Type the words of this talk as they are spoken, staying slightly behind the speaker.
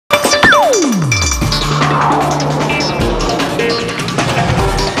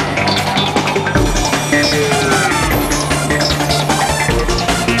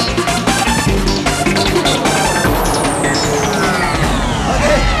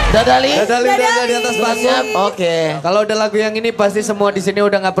Dadali? Dadali udah ada di atas panggung. Oke. Kalau udah lagu yang ini pasti semua di sini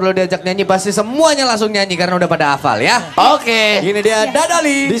udah nggak perlu diajak nyanyi, pasti semuanya langsung nyanyi karena udah pada hafal ya. Oke. Ini dia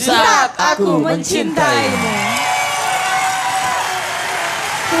Dadali. Di saat aku mencintaimu.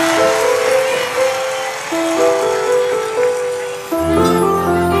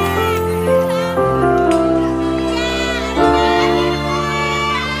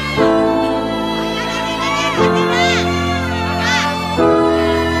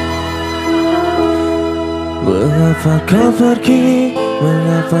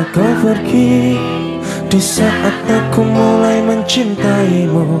 Mengapa kau pergi di saat aku mulai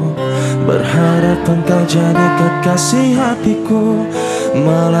mencintaimu, berharap engkau jadi kekasih hatiku,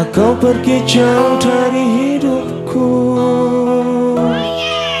 malah kau pergi jauh dari hidupku.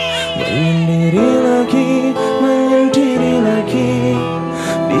 Menyendiri lagi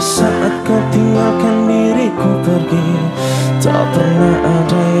di saat kau tinggalkan diriku pergi. Tak pernah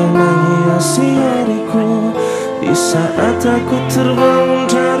ada yang menghiasi hariku di saat aku terbangun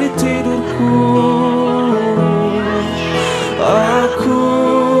dari tidurku. Aku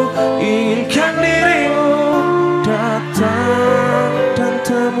inginkan dirimu datang dan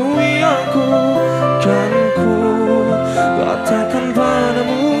temui aku, kan ku katakan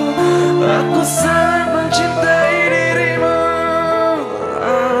padamu aku sangat mencintai dirimu.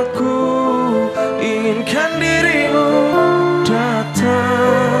 Aku inginkan dirimu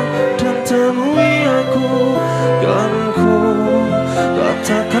datang dan temui aku, kan ku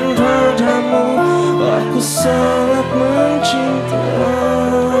katakan padamu aku sangat mencintai.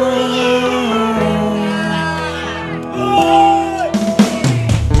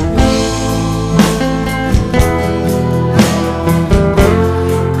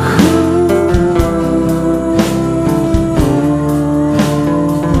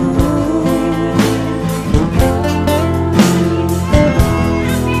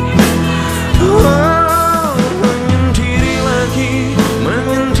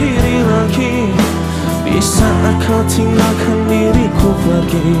 Saat kau tinggalkan diriku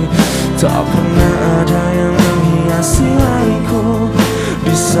pergi, tak pernah ada yang menghiasi hariku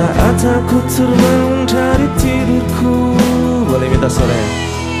di saat aku terbangun dari tidurku. Boleh minta suara?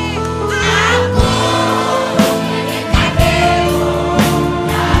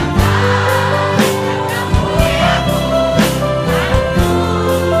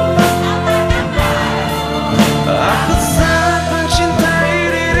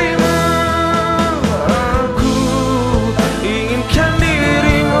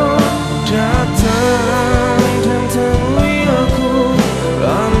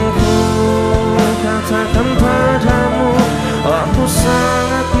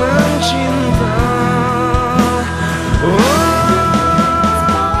 Sangat mencinta.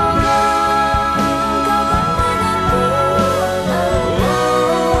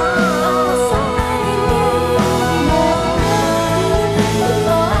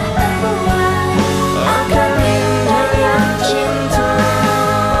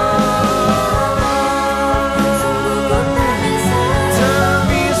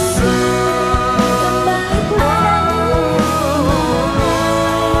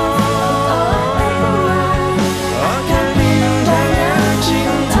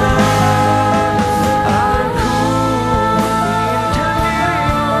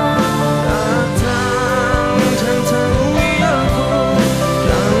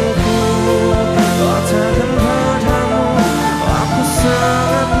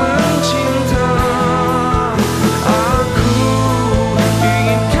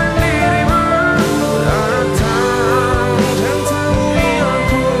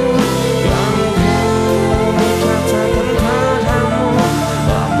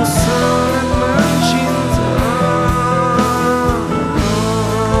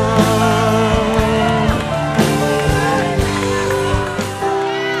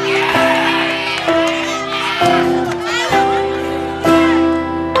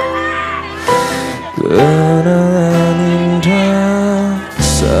 Kenangan indah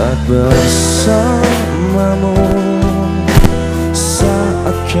saat bersamamu,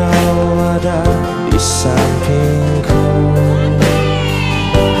 saat kau ada di sampingku.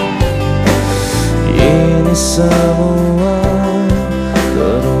 Ini semua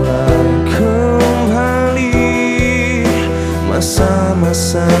terulang kembali,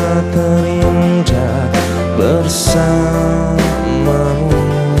 masa-masa terindah bersamamu.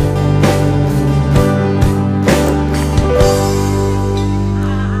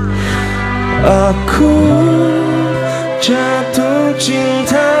 Aku jatuh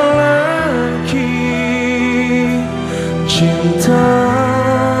cinta lagi, cinta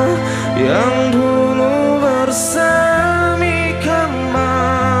yang dulu bersemi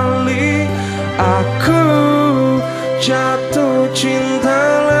kembali. jatuh cinta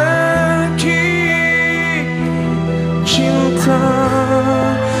lagi, cinta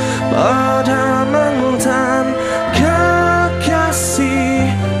pada mantan kekasihku.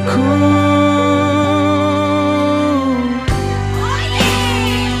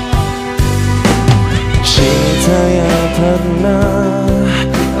 Cinta yang pernah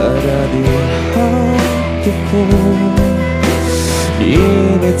ada di hatiku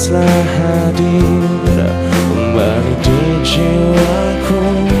ini telah hadir kembali di jiwaku.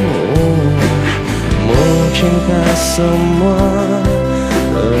 Mungkinkah semua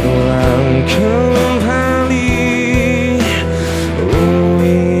berulang kembali?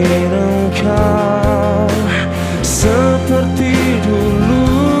 Ingin engkau seperti dulu.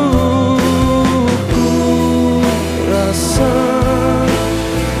 Ku rasa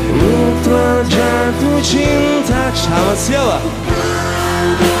ku telah jatuh cinta sama siapa?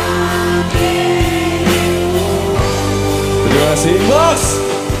 Terima kasih bos.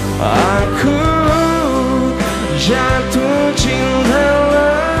 Aku jatuh cinta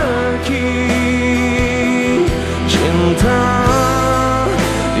lagi, cinta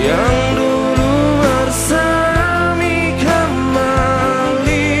yang dulu bersemi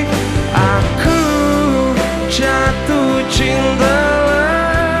kembali. Aku jatuh cinta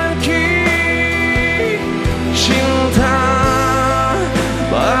lagi, cinta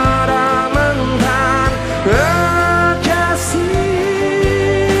pada mantan kekasih.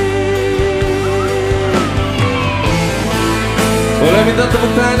 Boleh minta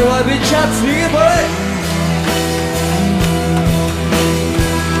tepuk tangan buat Richard.